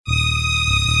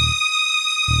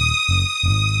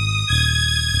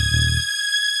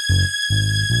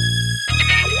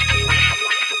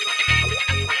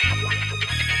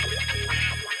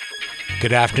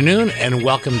Good afternoon and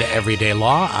welcome to Everyday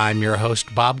Law. I'm your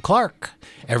host, Bob Clark.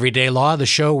 Everyday Law, the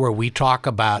show where we talk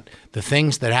about the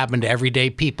things that happen to everyday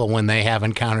people when they have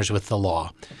encounters with the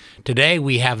law. Today,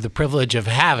 we have the privilege of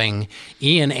having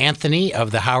Ian Anthony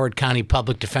of the Howard County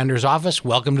Public Defender's Office.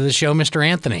 Welcome to the show, Mr.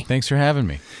 Anthony. Thanks for having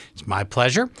me. It's my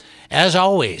pleasure. As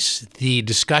always, the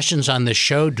discussions on this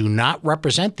show do not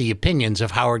represent the opinions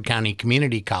of Howard County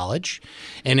Community College.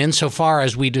 And insofar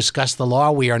as we discuss the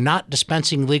law, we are not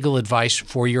dispensing legal advice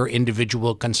for your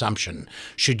individual consumption.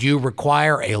 Should you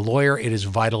require a lawyer, it is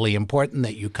vitally important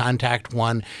that you contact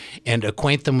one and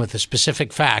acquaint them with the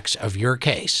specific facts of your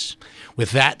case.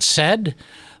 With that said,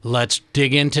 let's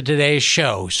dig into today's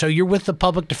show. So you're with the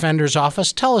Public Defender's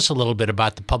Office. Tell us a little bit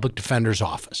about the Public Defender's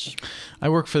Office. I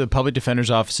work for the Public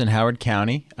Defender's Office in Howard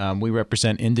County. We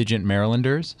represent indigent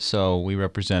Marylanders, so we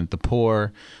represent the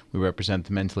poor, we represent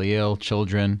the mentally ill,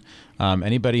 children,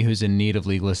 anybody who's in need of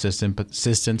legal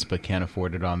assistance but can't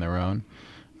afford it on their own.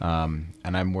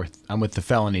 And I'm with the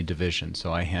felony division,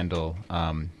 so I handle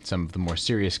some of the more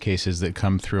serious cases that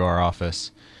come through our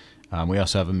office. We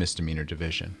also have a misdemeanor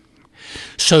division.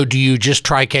 So do you just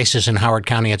try cases in Howard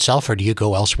County itself, or do you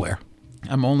go elsewhere?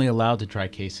 I'm only allowed to try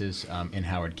cases in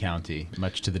Howard County,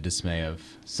 much to the dismay of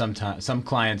some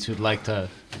clients who'd like to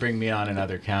bring me on in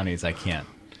other counties. I can't.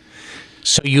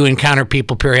 So you encounter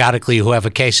people periodically who have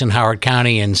a case in Howard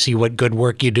County and see what good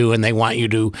work you do, and they want you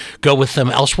to go with them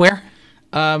elsewhere?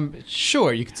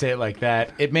 Sure, you could say it like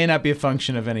that. It may not be a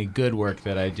function of any good work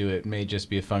that I do. It may just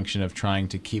be a function of trying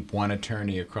to keep one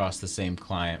attorney across the same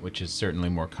client, which is certainly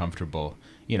more comfortable.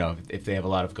 You know, if they have a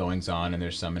lot of goings on and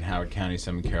there's some in Howard County,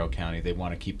 some in Carroll County, they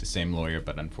want to keep the same lawyer,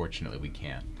 but unfortunately we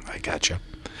can't. I gotcha.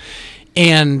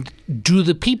 And do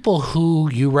the people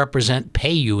who you represent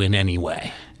pay you in any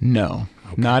way? No,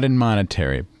 not in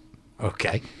monetary.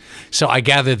 Okay. So I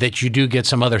gather that you do get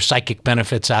some other psychic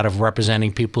benefits out of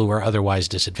representing people who are otherwise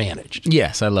disadvantaged.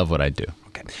 Yes, I love what I do.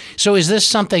 Okay. So is this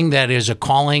something that is a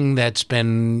calling that's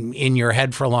been in your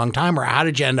head for a long time, or how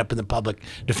did you end up in the Public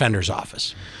Defender's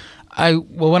Office?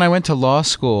 When I went to law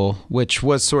school, which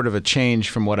was sort of a change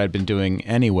from what I'd been doing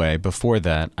anyway before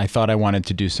that, I thought I wanted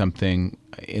to do something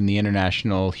in the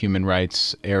international human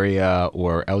rights area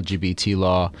or LGBT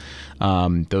law.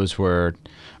 Those were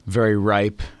very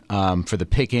ripe for the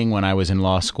picking when I was in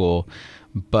law school.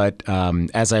 But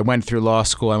as I went through law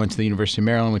school, I went to the University of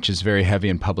Maryland, which is very heavy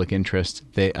in public interest.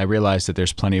 I realized that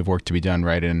there's plenty of work to be done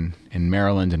right in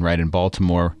Maryland and right in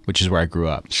Baltimore, which is where I grew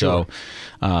up. Sure.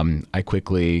 So I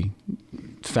quickly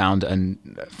found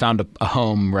a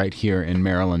home right here in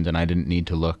Maryland, and I didn't need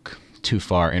to look too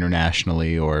far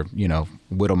internationally or,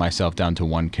 whittle myself down to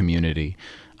one community.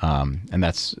 And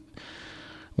that's...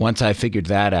 Once I figured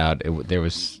that out, there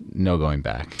was no going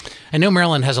back. I know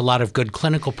Maryland has a lot of good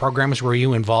clinical programs. Were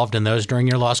you involved in those during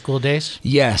your law school days?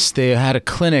 Yes, they had a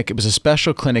clinic. It was a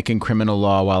special clinic in criminal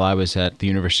law while I was at the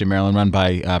University of Maryland, run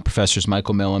by Professors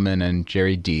Michael Milliman and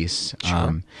Jerry Deese.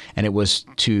 Sure. And it was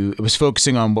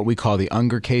focusing on what we call the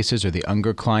Unger cases or the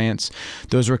Unger clients.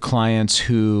 Those were clients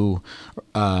who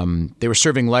they were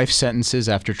serving life sentences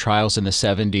after trials in the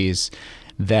 70s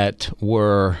that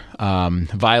were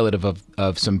violative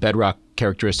of some bedrock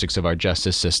characteristics of our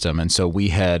justice system. And so we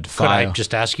had filed... Could I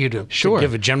just ask you to Sure.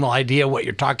 give a general idea what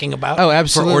you're talking about? Oh,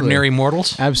 absolutely. For ordinary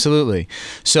mortals? Absolutely.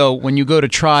 So when you go to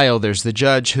trial, there's the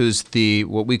judge who's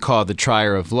what we call the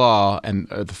trier of law and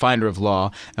the finder of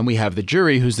law, and we have the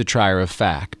jury who's the trier of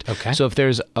fact. Okay. So if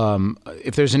there's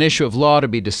an issue of law to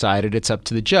be decided, it's up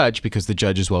to the judge because the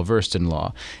judge is well versed in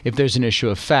law. If there's an issue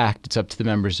of fact, it's up to the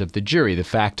members of the jury, the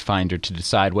fact finder, to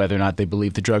decide whether or not they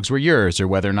believe the drugs were yours or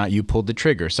whether or not you pulled the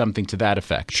trigger, something to that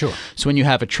effect. Sure. So when you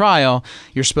have a trial,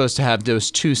 you're supposed to have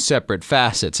those two separate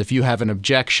facets. If you have an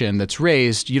objection that's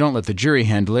raised, you don't let the jury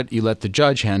handle it, you let the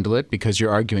judge handle it because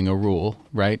you're arguing a rule,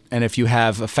 right? And if you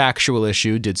have a factual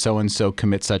issue, did so-and-so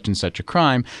commit such and such a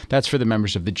crime, that's for the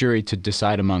members of the jury to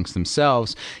decide amongst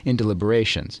themselves in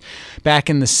deliberations. Back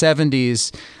in the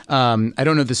 70s, I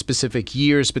don't know the specific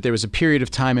years, but there was a period of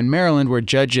time in Maryland where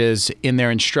judges, in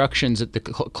their instructions at the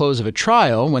close of a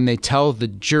trial, when they tell the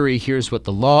jury, here's what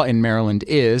the law in Maryland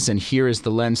is, and here is the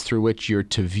lens through which you're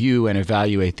to view and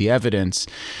evaluate the evidence,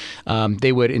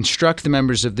 they would instruct the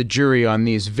members of the jury on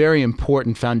these very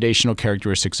important foundational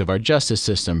characteristics of our justice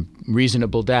system: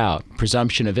 reasonable doubt,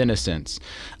 presumption of innocence,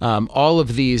 all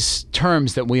of these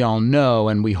terms that we all know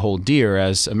and we hold dear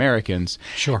as Americans.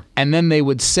 Sure. And then they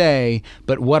would say,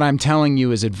 but what I'm telling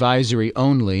you is advisory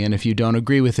only, and if you don't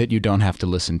agree with it, you don't have to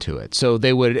listen to it. So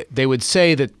they would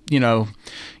say that,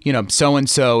 so and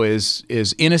so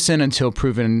is innocent until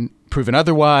proven proven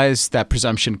otherwise, that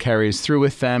presumption carries through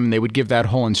with them. And they would give that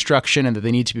whole instruction, and that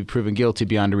they need to be proven guilty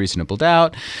beyond a reasonable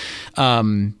doubt,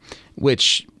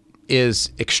 which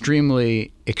is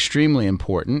extremely, extremely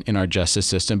important in our justice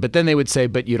system. But then they would say,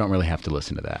 but you don't really have to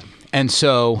listen to that. And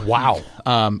so, wow,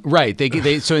 right?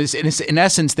 So in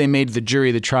essence, they made the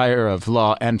jury the trier of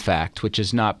law and fact, which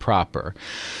is not proper.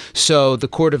 So the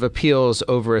Court of Appeals,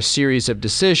 over a series of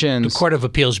decisions, the Court of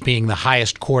Appeals being the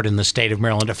highest court in the state of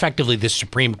Maryland, effectively the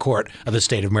Supreme Court of the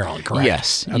state of Maryland, correct?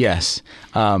 Yes, okay. Yes.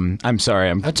 I'm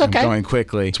sorry, That's okay. I'm going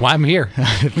quickly. That's why I'm here.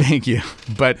 Thank you.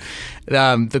 But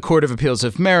the Court of Appeals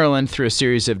of Maryland, through a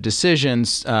series of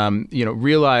decisions,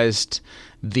 realized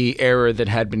the error that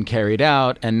had been carried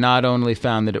out, and not only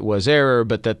found that it was error,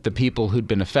 but that the people who'd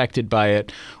been affected by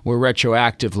it were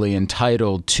retroactively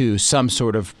entitled to some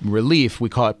sort of relief. We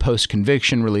call it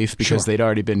post-conviction relief because they'd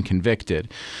already been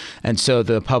convicted. And so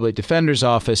the Public Defender's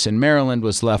Office in Maryland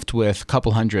was left with a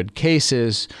couple hundred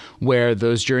cases where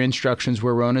those jury instructions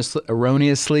were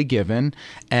erroneously given,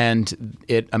 and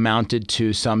it amounted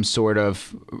to some sort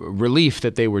of relief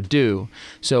that they were due.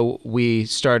 So we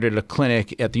started a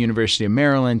clinic at the University of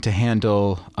Maryland to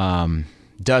handle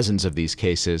dozens of these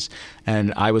cases,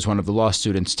 and I was one of the law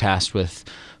students tasked with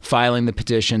filing the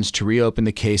petitions to reopen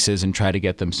the cases and try to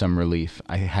get them some relief.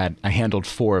 I handled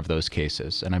 4 of those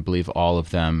cases, and I believe all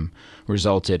of them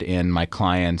resulted in my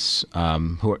clients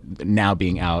who are now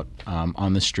being out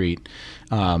on the street,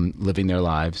 living their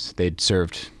lives. They'd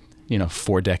served,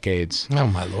 4 decades. Oh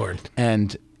my Lord!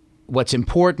 And what's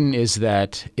important is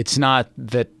that it's not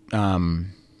that.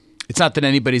 It's not that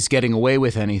anybody's getting away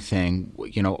with anything.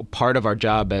 Part of our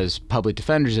job as public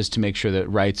defenders is to make sure that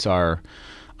rights are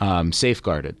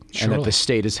safeguarded and that the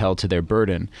state is held to their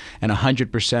burden. And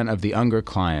 100% of the Unger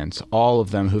clients, all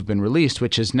of them who've been released,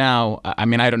 which is now, I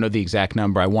don't know the exact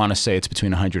number. I want to say it's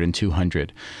between 100 and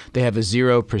 200. They have a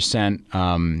 0%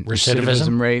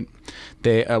 recidivism rate.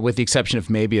 They, with the exception of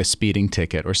maybe a speeding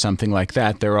ticket or something like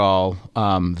that, they're all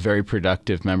very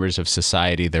productive members of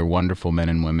society. They're wonderful men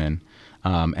and women.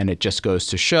 And it just goes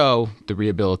to show the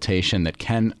rehabilitation that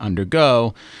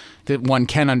one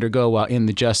can undergo while in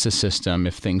the justice system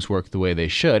if things work the way they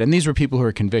should. And these were people who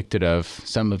were convicted of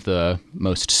some of the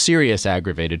most serious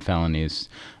aggravated felonies,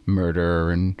 murder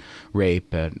and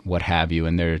rape and what have you.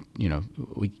 And they're,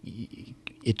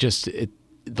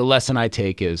 the lesson I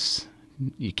take is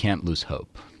you can't lose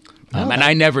hope. And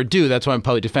I never do. That's why I'm a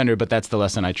public defender, but that's the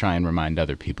lesson I try and remind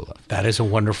other people of. That is a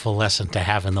wonderful lesson to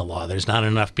have in the law. There's not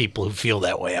enough people who feel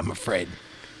that way, I'm afraid.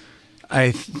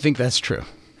 I think that's true.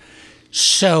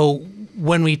 So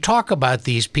when we talk about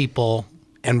these people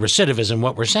and recidivism,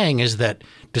 what we're saying is that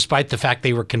despite the fact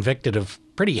they were convicted of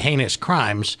pretty heinous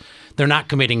crimes, they're not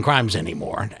committing crimes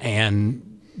anymore.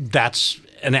 And that's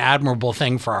an admirable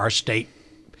thing for our state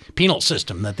penal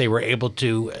system, that they were able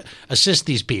to assist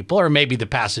these people, or maybe the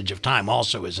passage of time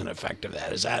also is an effect of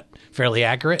that. Is that fairly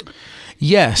accurate?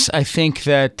 Yes, I think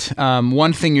that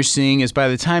one thing you're seeing is by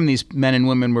the time these men and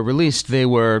women were released, they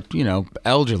were,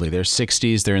 elderly. They're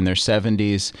 60s, they're in their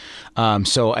 70s.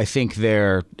 So I think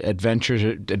they're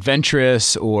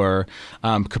adventurous or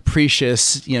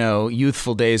capricious,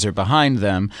 youthful days are behind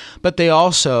them. But they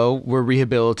also were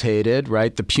rehabilitated,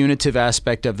 right? The punitive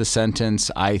aspect of the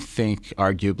sentence, I think,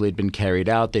 arguably had been carried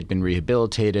out. They'd been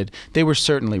rehabilitated. They were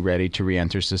certainly ready to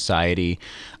reenter society,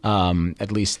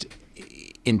 at least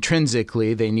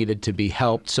intrinsically. They needed to be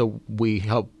helped, so we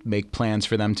helped make plans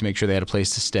for them to make sure they had a place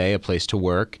to stay, a place to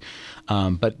work.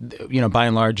 But by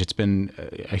and large, it's been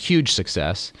a huge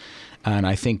success, and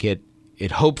I think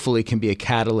it hopefully can be a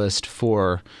catalyst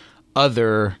for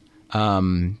other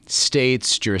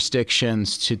states,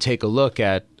 jurisdictions to take a look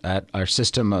at our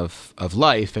system of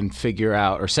life and figure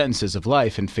out, or sentences of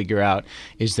life, and figure out,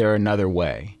 is there another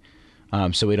way?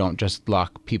 So we don't just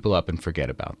lock people up and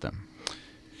forget about them.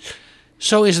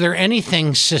 So is there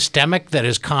anything systemic that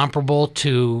is comparable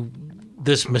to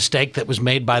this mistake that was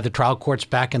made by the trial courts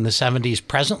back in the 70s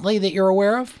presently that you're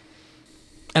aware of?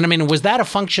 And was that a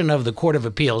function of the Court of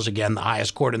Appeals, again, the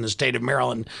highest court in the state of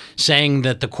Maryland, saying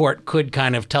that the court could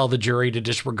kind of tell the jury to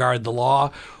disregard the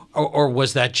law? Or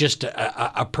was that just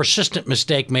a persistent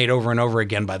mistake made over and over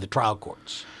again by the trial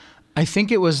courts? I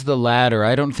think it was the latter.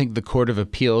 I don't think the Court of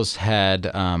Appeals had.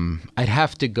 I'd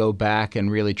have to go back and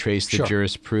really trace the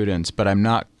jurisprudence, but I'm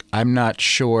not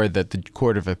sure that the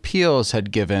Court of Appeals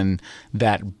had given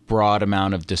that broad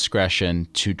amount of discretion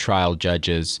to trial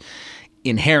judges.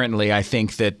 Inherently, I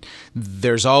think that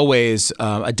there's always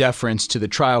a deference to the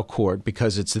trial court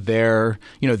because it's they're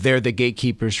the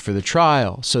gatekeepers for the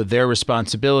trial. So their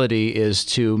responsibility is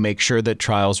to make sure that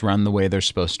trials run the way they're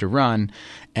supposed to run.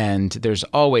 And there's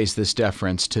always this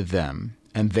deference to them.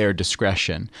 their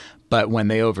discretion. But when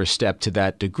they overstep to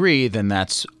that degree, then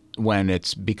that's when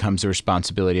it becomes the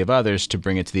responsibility of others to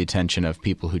bring it to the attention of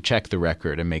people who check the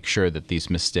record and make sure that these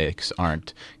mistakes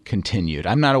aren't continued.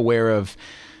 I'm not aware of,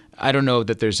 I don't know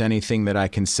that there's anything that I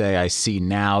can say I see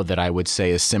now that I would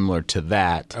say is similar to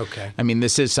that. Okay. I mean,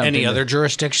 this is something. Any other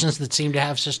jurisdictions that seem to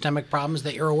have systemic problems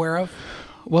that you're aware of?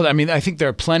 Well, I mean, I think there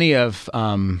are plenty of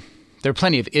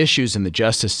issues in the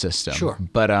justice system. Sure.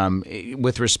 But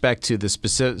with respect to the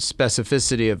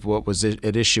specificity of what was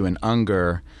at issue in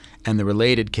Unger and the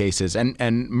related cases,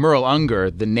 and Merle Unger,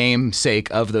 the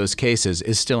namesake of those cases,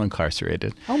 is still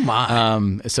incarcerated. Oh,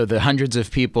 my. So the hundreds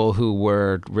of people who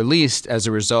were released as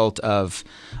a result of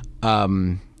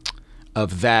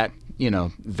that,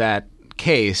 that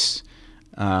case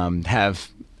have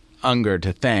Unger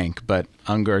to thank, but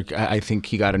Unger, I think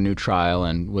he got a new trial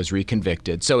and was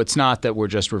reconvicted. So it's not that we're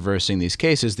just reversing these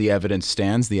cases. The evidence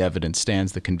stands,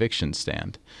 the convictions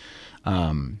stand.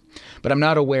 But I'm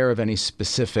not aware of any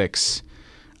specifics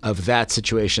of that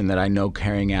situation that I know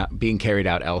being carried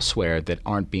out elsewhere that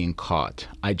aren't being caught.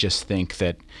 I just think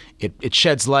that it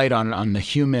sheds light on the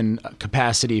human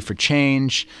capacity for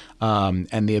change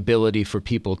and the ability for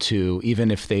people to,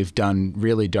 even if they've done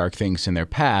really dark things in their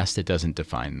past, it doesn't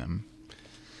define them.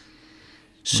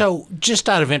 So just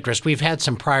out of interest, we've had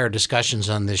some prior discussions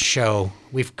on this show.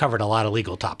 We've covered a lot of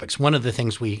legal topics. One of the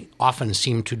things we often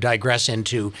seem to digress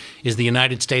into is the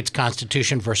United States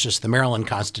Constitution versus the Maryland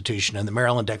Constitution and the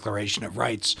Maryland Declaration of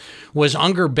Rights. Was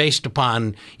Unger based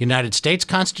upon United States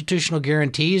constitutional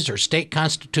guarantees or state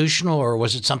constitutional, or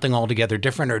was it something altogether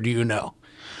different, or do you know?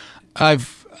 I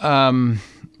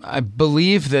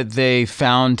believe that they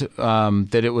found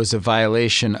that it was a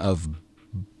violation of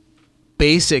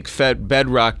basic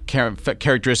bedrock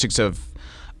characteristics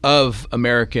of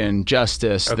American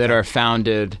justice that are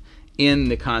founded in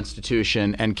the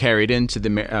Constitution and carried into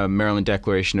the Maryland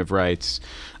Declaration of Rights,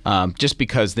 just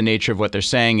because the nature of what they're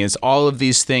saying is all of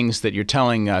these things that you're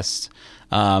telling us,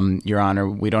 Your Honor,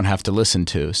 we don't have to listen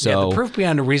to. So the proof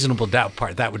beyond a reasonable doubt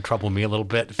part, that would trouble me a little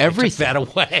bit if you took that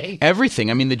away. Everything.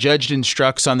 I mean, the judge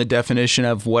instructs on the definition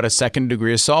of what a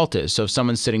second-degree assault is. So if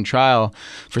someone's sitting trial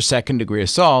for second-degree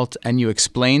assault and you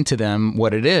explain to them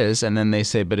what it is, and then they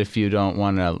say, but if you don't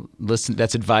want to listen,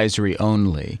 that's advisory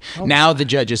only. Oh. Now the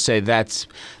judges say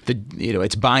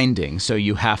it's binding, so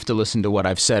you have to listen to what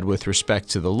I've said with respect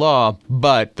to the law,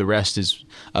 but the rest is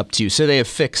up to you. So they have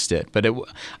fixed it. But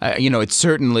it's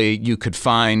certainly you could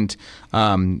find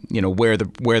where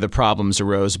the problems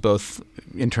arose, both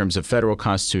in terms of federal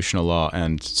constitutional law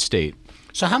and state.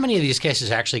 So how many of these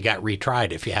cases actually got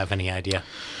retried, if you have any idea?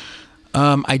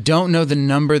 I don't know the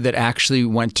number that actually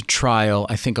went to trial.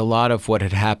 I think a lot of what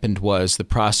had happened was the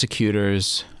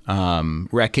prosecutors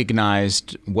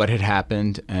recognized what had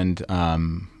happened and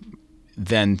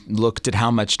then looked at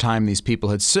how much time these people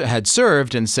had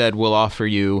served and said, we'll offer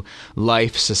you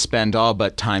life, suspend all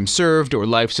but time served, or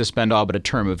life, suspend all but a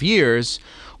term of years,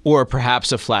 or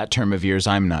perhaps a flat term of years,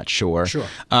 I'm not sure. Sure.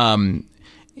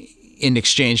 In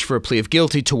exchange for a plea of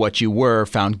guilty to what you were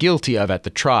found guilty of at the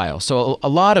trial. So a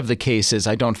lot of the cases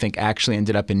I don't think actually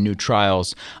ended up in new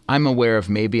trials. I'm aware of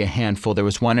maybe a handful. There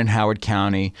was one in Howard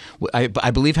County. I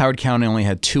believe Howard County only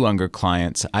had 2 Unger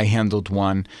clients. I handled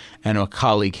one and a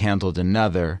colleague handled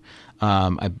another.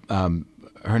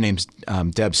 Her name's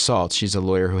Deb Salt. She's a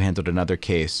lawyer who handled another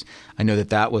case. I know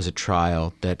that was a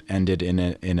trial that ended in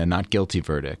a not guilty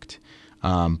verdict.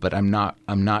 But I'm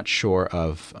not sure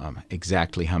of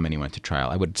exactly how many went to trial.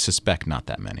 I would suspect not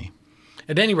that many.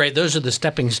 At any rate, those are the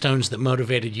stepping stones that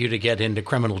motivated you to get into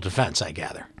criminal defense, I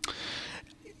gather.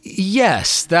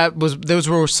 Yes, those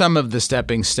were some of the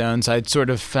stepping stones. I'd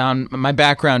sort of found my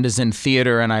background is in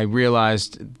theater, and I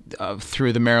realized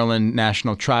through the Maryland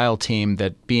National Trial Team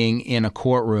that being in a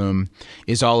courtroom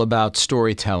is all about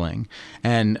storytelling.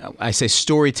 And I say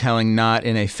storytelling not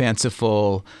in a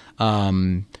fanciful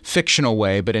fictional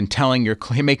way, but in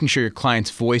making sure your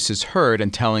client's voice is heard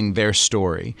and telling their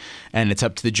story. And it's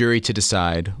up to the jury to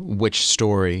decide which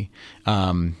story,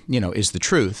 is the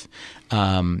truth,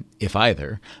 if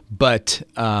either. But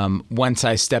once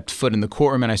I stepped foot in the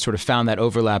courtroom and I sort of found that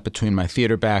overlap between my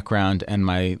theater background and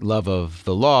my love of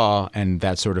the law and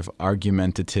that sort of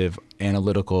argumentative,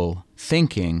 analytical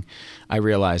thinking, I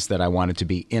realized that I wanted to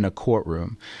be in a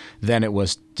courtroom. Then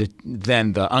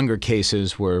then the Unger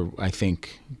cases were, I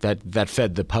think, that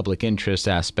fed the public interest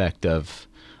aspect of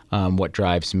what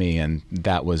drives me, and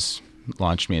that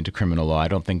launched me into criminal law. I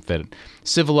don't think that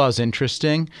civil law is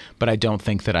interesting, but I don't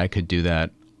think that I could do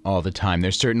that all the time.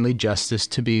 There's certainly justice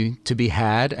to be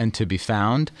had and to be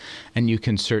found, and you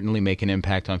can certainly make an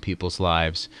impact on people's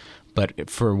lives. But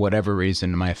for whatever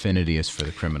reason, my affinity is for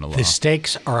the criminal law. The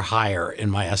stakes are higher in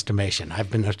my estimation. I've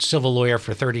been a civil lawyer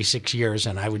for 36 years,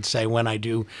 and I would say when I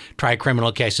do try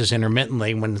criminal cases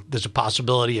intermittently, when there's a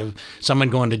possibility of someone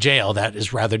going to jail, that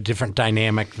is rather different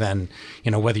dynamic than,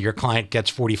 whether your client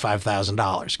gets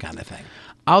 $45,000 kind of thing.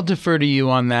 I'll defer to you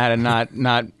on that,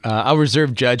 and I'll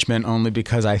reserve judgment only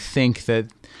because I think that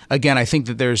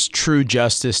there's true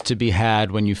justice to be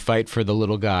had when you fight for the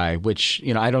little guy, which,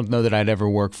 I don't know that I'd ever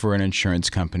work for an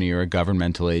insurance company or a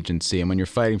governmental agency. And when you're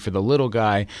fighting for the little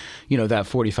guy, that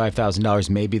 $45,000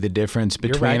 may be the difference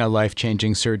between a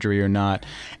life-changing surgery or not.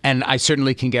 And I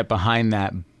certainly can get behind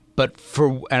that. But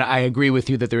and I agree with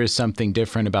you that there is something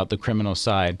different about the criminal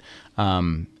side.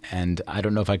 And I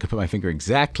don't know if I could put my finger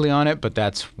exactly on it, but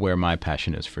that's where my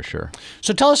passion is for sure.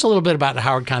 So tell us a little bit about the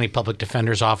Howard County Public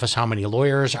Defender's Office. How many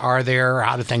lawyers are there?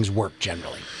 How do things work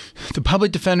generally? The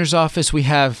Public Defender's Office, we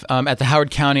have, at the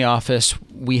Howard County office,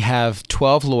 we have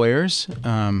 12 lawyers.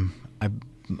 I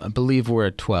believe we're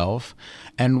at 12.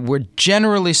 And we're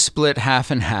generally split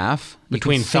half and half.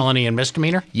 Between felony and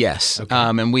misdemeanor? Yes. Okay.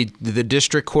 And the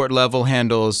district court level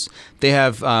they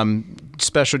have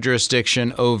special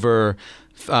jurisdiction over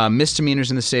misdemeanors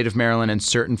in the state of Maryland and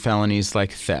certain felonies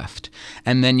like theft.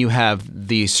 And then you have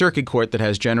the circuit court that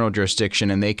has general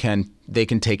jurisdiction, and they can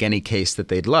take any case that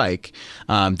they'd like.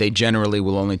 They generally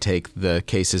will only take the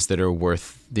cases that are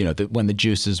worth, when the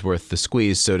juice is worth the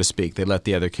squeeze, so to speak. They let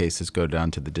the other cases go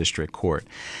down to the district court.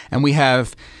 And we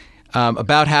have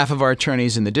about half of our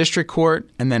attorneys in the district court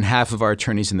and then half of our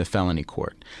attorneys in the felony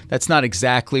court. That's not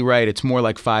exactly right. It's more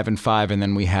like 5 and 5. And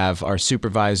then we have our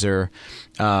supervisor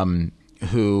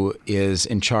who is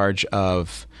in charge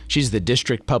of – she's the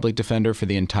district public defender for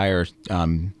the entire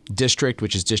district,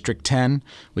 which is District 10,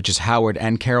 which is Howard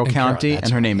and Carroll County,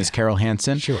 and her name is Carol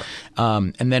Hansen. Sure.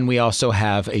 And then we also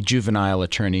have a juvenile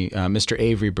attorney, Mr.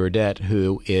 Avery Burdett,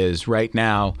 who is right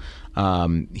now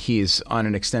he's on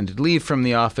an extended leave from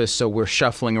the office, so we're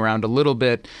shuffling around a little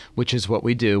bit, which is what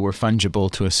we do. We're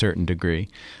fungible to a certain degree.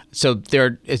 So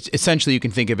essentially you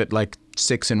can think of it like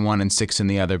 6 in one and 6 in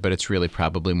the other, but it's really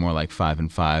probably more like 5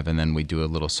 and 5, and then we do a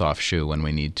little soft shoe when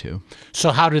we need to.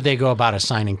 So how do they go about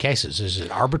assigning cases? Is it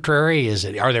arbitrary?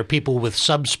 Are there people with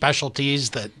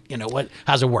subspecialties that,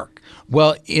 how's it work?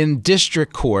 Well, in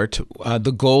district court,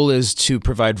 the goal is to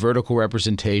provide vertical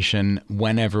representation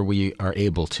whenever we are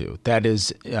able to. That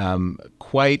is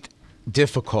quite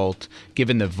difficult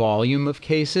given the volume of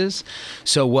cases.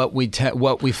 So what we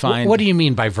find. What do you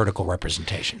mean by vertical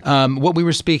representation? What we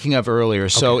were speaking of earlier. Okay.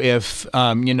 So if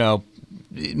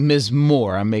Ms.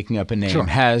 Moore, I'm making up a name, sure,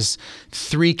 has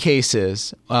 3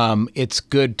 cases, it's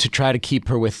good to try to keep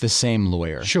her with the same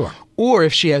lawyer. Sure. Or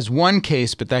if she has 1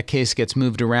 case, but that case gets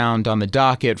moved around on the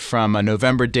docket from a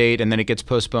November date and then it gets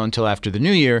postponed until after the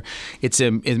new year, it's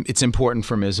important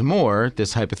for Ms. Moore,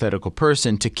 this hypothetical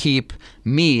person, to keep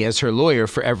me as her lawyer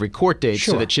for every court date,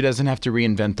 sure, so that she doesn't have to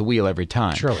reinvent the wheel every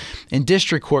time. Surely. In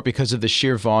district court, because of the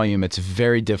sheer volume, it's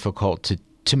very difficult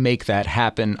to make that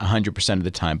happen 100% of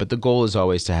the time. But the goal is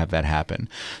always to have that happen.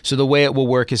 So the way it will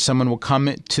work is someone will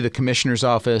come to the commissioner's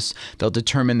office. They'll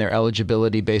determine their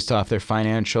eligibility based off their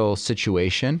financial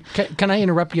situation. Can I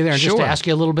interrupt you there and Sure. just to ask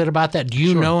you a little bit about that? Do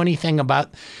you Sure. know anything about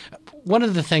 – one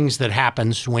of the things that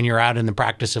happens when you're out in the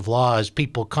practice of law is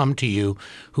people come to you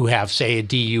who have, say, a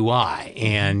DUI,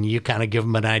 and you kind of give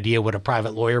them an idea what a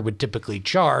private lawyer would typically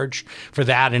charge for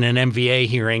that in an MVA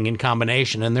hearing in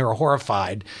combination, and they're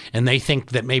horrified, and they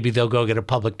think that maybe they'll go get a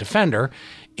public defender.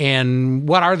 And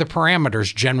what are the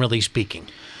parameters, generally speaking?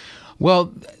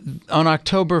 Well, on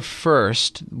October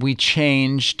 1st, we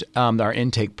changed our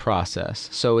intake process,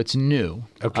 so it's new.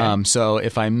 Okay. So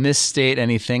if I misstate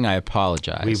anything, I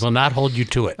apologize. We will not hold you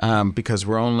to it. Because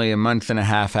we're only a month and a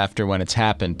half after when it's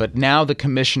happened. But now the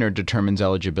commissioner determines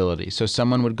eligibility. So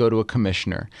someone would go to a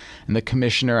commissioner, and the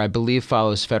commissioner, I believe,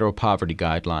 follows federal poverty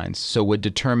guidelines. So would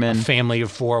determine... A family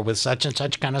of 4 with such and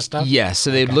such kind of stuff? Yes.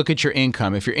 So they'd look at your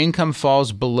income. If your income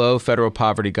falls below federal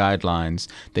poverty guidelines,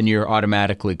 then you're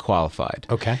automatically qualified.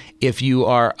 Okay. If you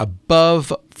are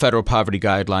above federal poverty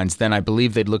guidelines, then I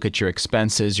believe they'd look at your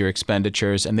expenses, your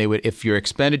expenditures, and they would, if your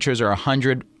expenditures are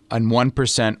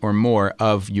 101% or more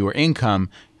of your income,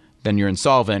 then you're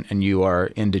insolvent and you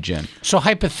are indigent. So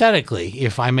hypothetically,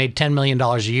 if I made $10 million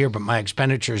a year, but my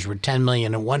expenditures were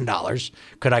 $10,001,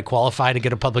 could I qualify to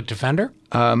get a public defender?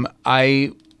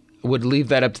 I would leave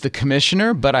that up to the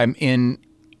commissioner, but I'm in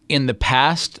the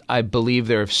past, I believe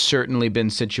there have certainly been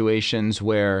situations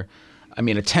where, a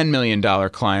 $10 million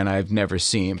client I've never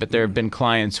seen, but there have been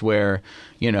clients where,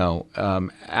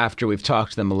 after we've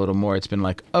talked to them a little more, it's been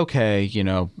like, okay,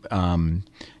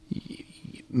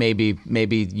 maybe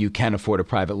you can afford a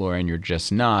private lawyer and you're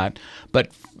just not. But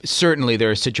certainly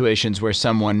there are situations where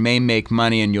someone may make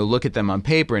money and you'll look at them on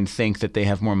paper and think that they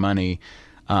have more money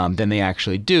than they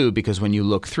actually do, because when you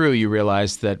look through, you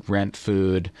realize that rent,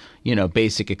 food,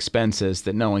 basic expenses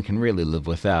that no one can really live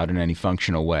without in any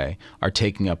functional way are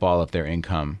taking up all of their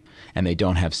income, and they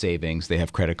don't have savings, they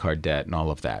have credit card debt and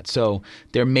all of that. So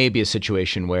there may be a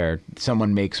situation where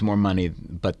someone makes more money,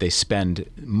 but they spend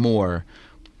more.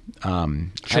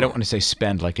 I don't want to say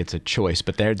spend like it's a choice,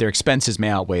 but their expenses may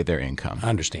outweigh their income. I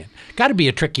understand. Got to be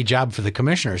a tricky job for the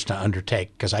commissioners to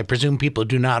undertake, because I presume people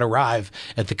do not arrive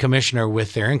at the commissioner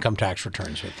with their income tax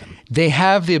returns with them. They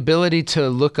have the ability to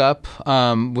look up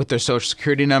with their Social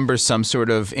Security number some sort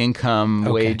of income,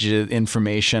 wage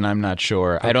information. I'm not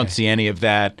sure. I don't see any of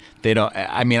that. They don't.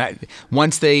 I mean,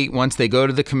 once they go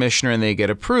to the commissioner and they get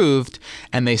approved,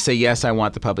 and they say yes, I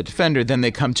want the public defender, then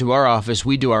they come to our office.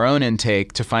 We do our own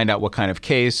intake to find out what kind of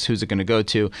case, who's it going to go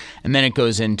to, and then it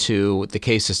goes into the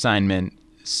case assignment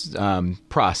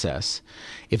process.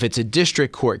 If it's a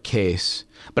district court case,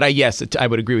 but I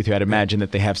would agree with you. I'd imagine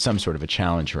that they have some sort of a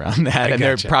challenge around that, and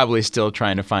they're probably still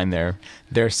trying to find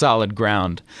their solid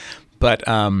ground. But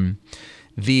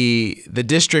the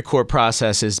district court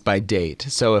process is by date.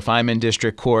 So if I'm in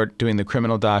district court doing the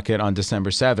criminal docket on December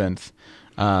 7th,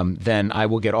 then I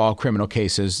will get all criminal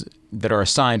cases that are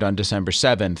assigned on December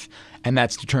 7th, and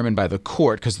that's determined by the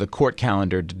court because the court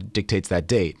calendar dictates that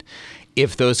date.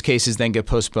 If those cases then get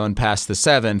postponed past the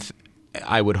 7th,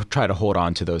 I would try to hold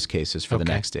on to those cases for the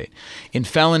next date. In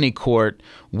felony court,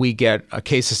 we get a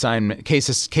case assignment.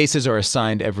 Cases are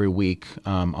assigned every week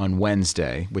on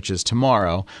Wednesday, which is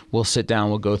tomorrow. We'll sit down,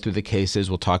 we'll go through the cases,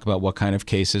 we'll talk about what kind of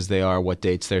cases they are, what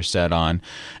dates they're set on,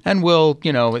 and we'll,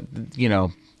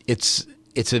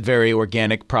 it's a very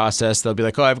organic process. They'll be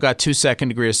like, I've got 2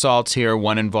 second-degree assaults here.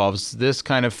 One involves this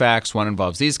kind of facts. One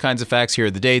involves these kinds of facts. Here are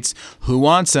the dates. Who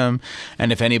wants them?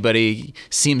 And if anybody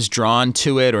seems drawn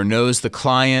to it or knows the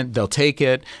client, they'll take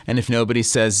it. And if nobody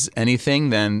says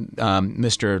anything, then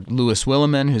Mr. Lewis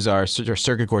Williman, who's our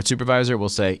circuit court supervisor, will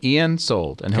say, Ian,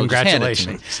 sold. And he'll just hand it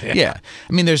to me. Yeah.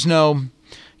 I mean, there's no...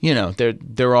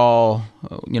 they're all,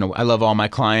 I love all my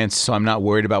clients, so I'm not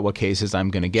worried about what cases I'm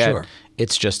going to get. Sure.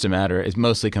 It's just a matter, it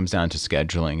mostly comes down to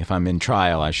scheduling. If I'm in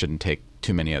trial, I shouldn't take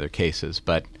too many other cases,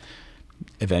 but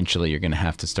eventually you're going to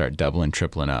have to start doubling,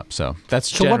 tripling up. So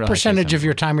that's So what percentage of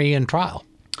your time are you in trial?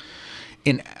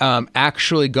 In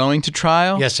actually going to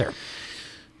trial? Yes, sir.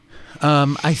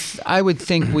 I would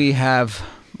think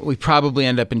we probably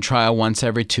end up in trial once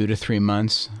every 2 to 3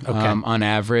 months on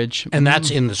average. And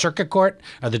that's in the circuit court?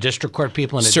 Are the district court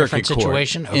people in a different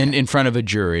situation? In front of a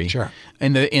jury. Sure.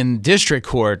 In district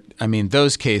court, I mean,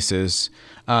 those cases,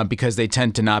 because they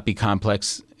tend to not be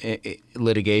complex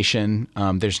litigation,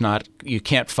 you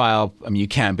can't file, I mean, you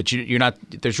can, but you're not,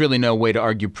 there's really no way to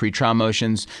argue pre-trial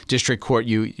motions. District court,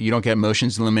 you don't get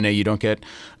motions to eliminate, you don't get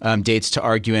dates to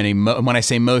argue any, when I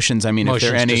say motions, I mean motions if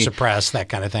there are any... to suppress, that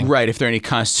kind of thing. Right, if there are any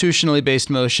constitutionally based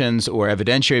motions or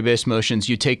evidentiary based motions,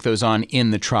 you take those on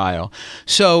in the trial.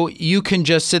 So you can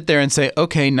just sit there and say,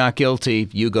 okay, not guilty,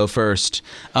 you go first.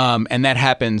 And that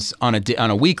happens on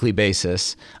a weekly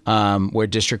basis, where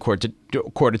district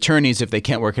court attorneys, if they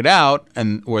can't work it out,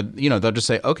 they'll just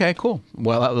say, okay, cool,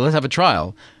 well, let's have a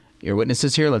trial. Your witness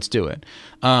is here, let's do it.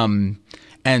 And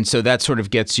so that sort of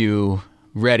gets you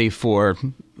ready for,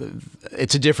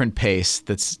 it's a different pace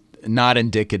that's not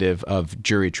indicative of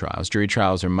jury trials. Jury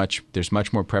trials there's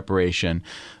much more preparation,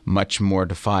 much more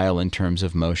to file in terms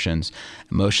of motions.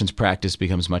 Motions practice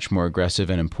becomes much more aggressive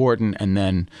and important, and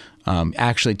then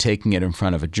actually taking it in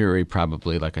front of a jury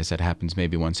probably, like I said, happens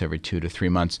maybe once every 2 to 3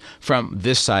 months from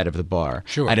this side of the bar.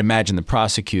 Sure. I'd imagine the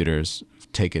prosecutors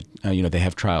take it, they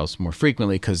have trials more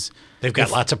frequently because they've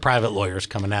got lots of private lawyers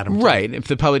coming at them. Right. If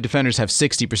the public defenders have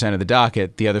 60% of the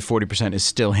docket, the other 40% is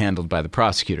still handled by the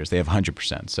prosecutors. They have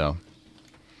 100%. So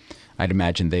I'd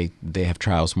imagine they have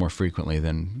trials more frequently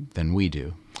than we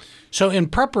do. So in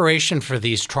preparation for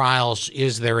these trials,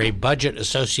 is there a budget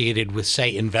associated with,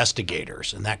 say,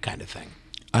 investigators and that kind of thing?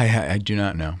 I do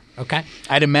not know. Okay.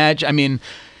 I'd imagine, I mean,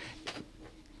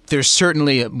 we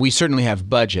certainly have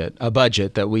a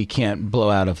budget that we can't blow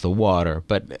out of the water.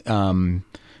 But, from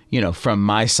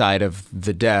my side of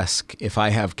the desk, if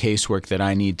I have casework that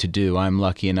I need to do, I'm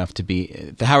lucky enough to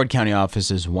be, the Howard County office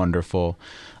is wonderful.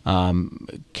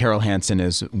 Carol Hansen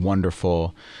is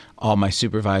wonderful. All my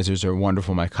supervisors are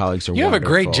wonderful. My colleagues are wonderful. You have a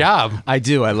great job. I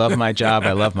do. I love my job.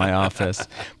 I love my office.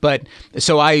 But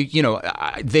so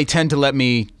they tend to let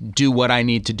me do what I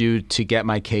need to do to get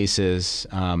my cases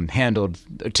handled,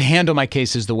 to handle my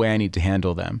cases the way I need to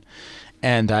handle them.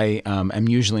 And I am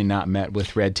usually not met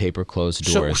with red tape or closed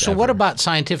doors. So what about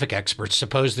scientific experts?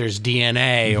 Suppose there's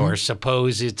DNA, or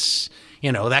suppose it's,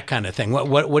 that kind of thing.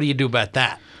 What do you do about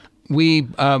that? We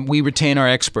retain our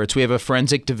experts. We have a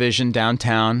forensic division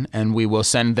downtown, and we will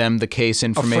send them the case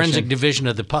information. A forensic division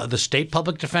of the state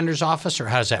public defender's office, or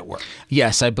how does that work?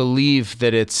 Yes, I believe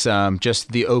that it's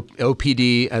just the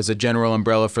OPD as a general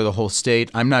umbrella for the whole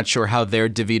state. I'm not sure how they're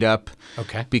divvied up.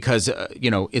 Okay. Because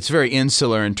it's very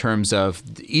insular in terms of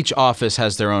each office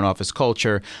has their own office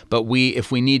culture. But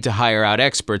if we need to hire out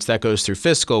experts, that goes through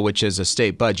fiscal, which is a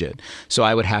state budget. So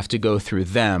I would have to go through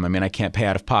them. I mean, I can't pay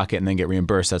out of pocket and then get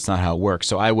reimbursed. That's not how it works.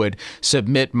 So I would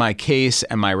submit my case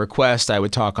and my request. I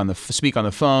would speak on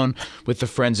the phone with the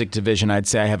forensic division. I'd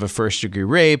say I have a first-degree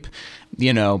rape.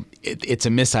 It's a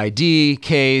mis-ID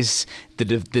case. The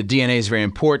DNA is very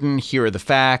important. Here are the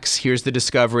facts. Here's the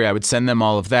discovery. I would send them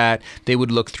all of that. They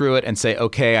would look through it and say,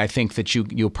 okay, I think that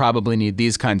you'll probably need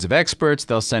these kinds of experts.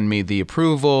 They'll send me the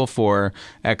approval for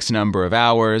X number of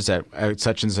hours at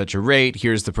such and such a rate.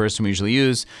 Here's the person we usually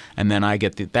use. And then I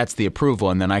get that's the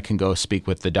approval. And then I can go speak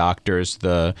with the doctors,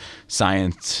 the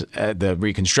science, the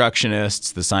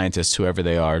reconstructionists, the scientists, whoever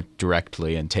they are,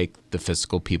 directly, and take the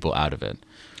fiscal people out of it.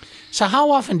 So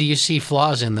how often do you see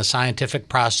flaws in the scientific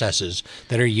processes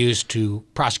that are used to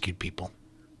prosecute people?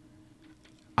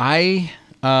 I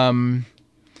don't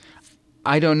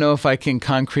know if I can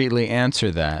concretely answer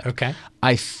that. Okay.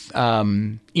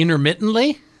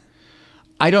 Intermittently?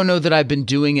 I don't know that I've been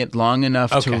doing it long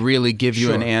enough to really give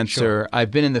you an answer. Sure.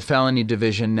 I've been in the felony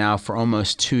division now for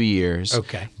almost 2 years.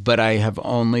 Okay. But I have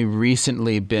only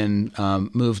recently been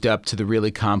moved up to the really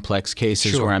complex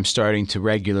cases where I'm starting to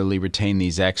regularly retain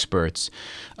these experts.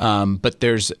 But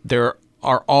there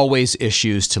are always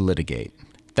issues to litigate.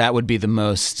 That would be the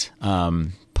most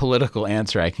political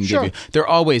answer I can give you. There are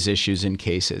always issues in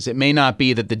cases. It may not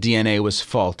be that the DNA was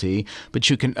faulty, but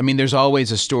there's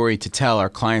always a story to tell. Our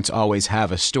clients always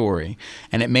have a story.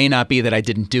 And it may not be that I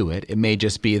didn't do it. It may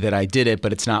just be that I did it,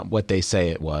 but it's not what they say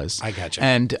it was. I gotcha.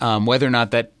 And whether or not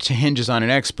that hinges on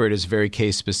an expert is very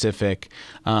case specific.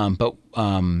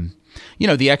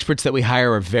 The experts that we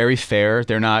hire are very fair.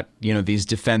 They're not, these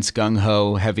defense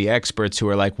gung-ho heavy experts who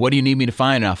are like, what do you need me to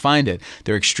find? And I'll find it.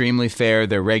 They're extremely fair.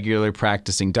 They're regular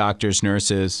practicing doctors,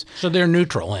 nurses. So they're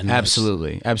neutral in this.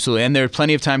 Absolutely. Absolutely. And there are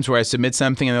plenty of times where I submit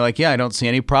something and they're like, yeah, I don't see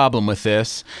any problem with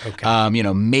this. Okay.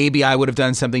 Maybe I would have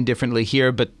done something differently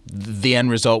here, but the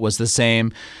end result was the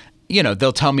same.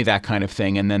 They'll tell me that kind of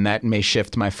thing, and then that may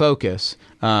shift my focus.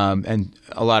 And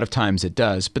a lot of times it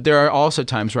does. But there are also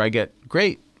times where I get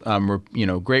great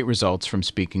results from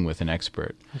speaking with an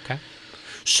expert. Okay.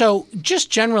 So just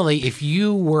generally, if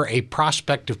you were a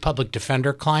prospective public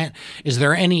defender client, is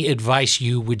there any advice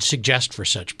you would suggest for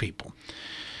such people?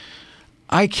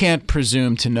 I can't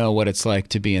presume to know what it's like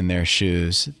to be in their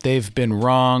shoes. They've been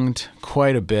wronged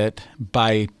quite a bit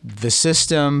by the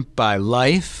system, by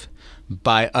life,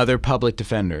 by other public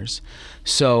defenders.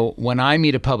 So when I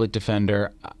meet a public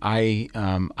defender, I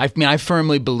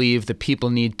firmly believe that people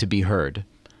need to be heard.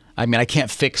 I can't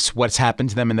fix what's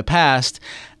happened to them in the past.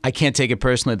 I can't take it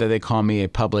personally that they call me a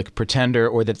public pretender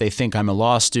or that they think I'm a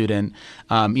law student,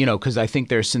 because I think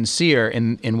they're sincere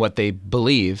in what they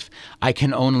believe. I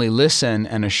can only listen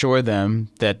and assure them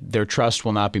that their trust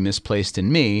will not be misplaced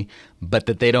in me, but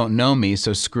that they don't know me,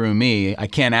 so screw me. I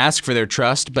can't ask for their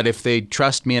trust, but if they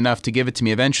trust me enough to give it to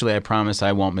me eventually, I promise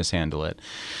I won't mishandle it.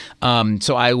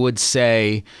 So I would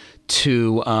say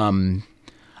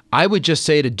I would just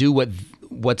say to do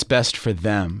what's best for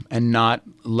them and not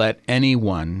let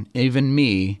anyone, even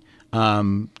me,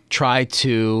 try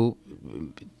to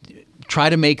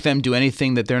make them do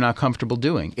anything that they're not comfortable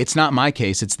doing. It's not my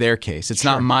case, it's their case. It's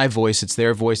not my voice, it's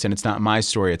their voice, and it's not my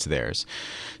story, it's theirs.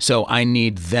 So I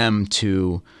need them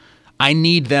to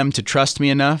trust me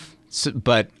enough,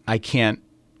 but I can't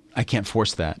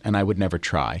force that, and I would never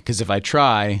try. Because if I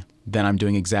try, then I'm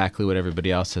doing exactly what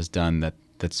everybody else has done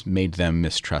that's made them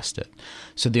mistrust it.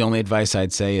 So the only advice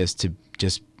I'd say is to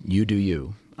just, you do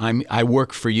you. I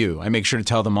work for you. I make sure to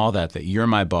tell them all that you're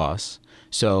my boss.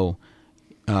 So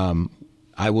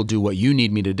I will do what you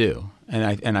need me to do.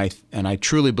 And I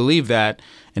truly believe that.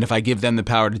 And if I give them the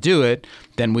power to do it,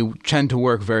 then we tend to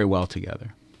work very well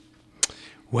together.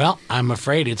 Well, I'm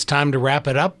afraid it's time to wrap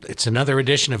it up. It's another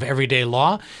edition of Everyday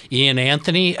Law. Ian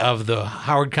Anthony of the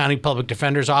Howard County Public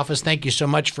Defender's Office, thank you so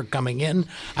much for coming in.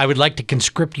 I would like to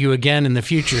conscript you again in the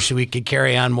future so we could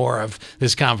carry on more of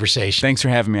this conversation. Thanks for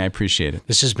having me. I appreciate it.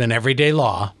 This has been Everyday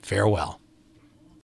Law. Farewell.